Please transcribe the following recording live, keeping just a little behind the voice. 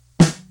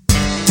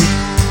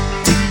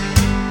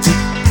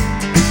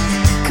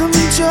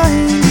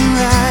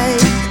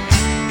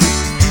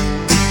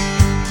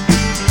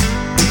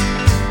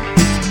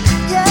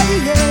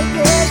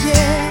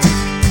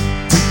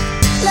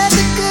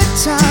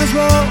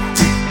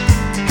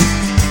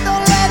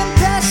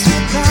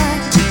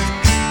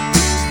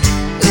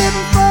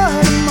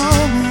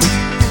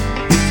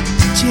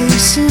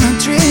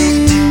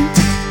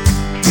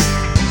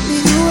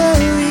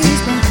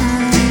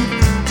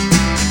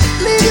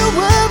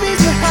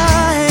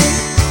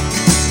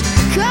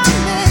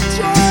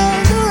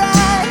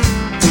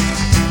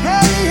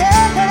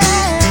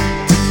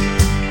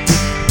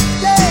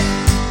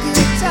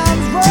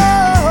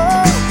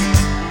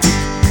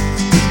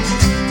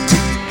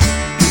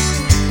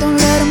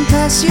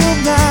pass you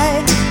by.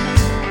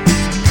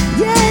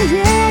 Yeah,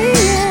 yeah,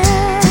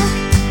 yeah.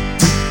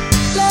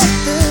 Let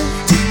the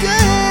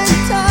good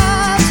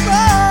times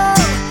roll.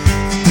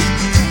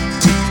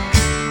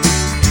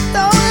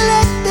 Don't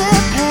let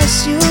them pass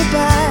you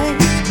by.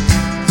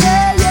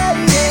 Yeah, yeah,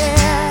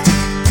 yeah.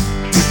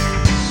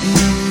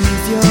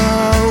 Leave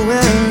your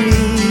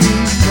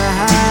worries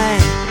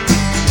behind.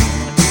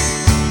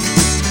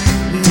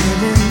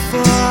 Living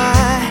for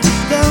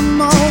the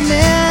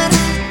moment.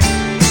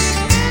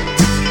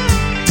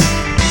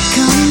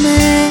 Come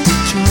and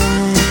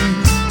join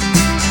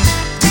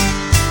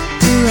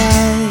the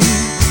ride.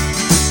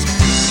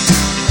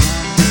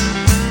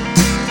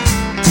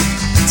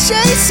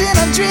 Chasing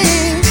our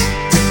dreams.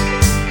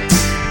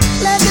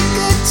 Let the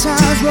good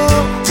times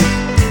roll.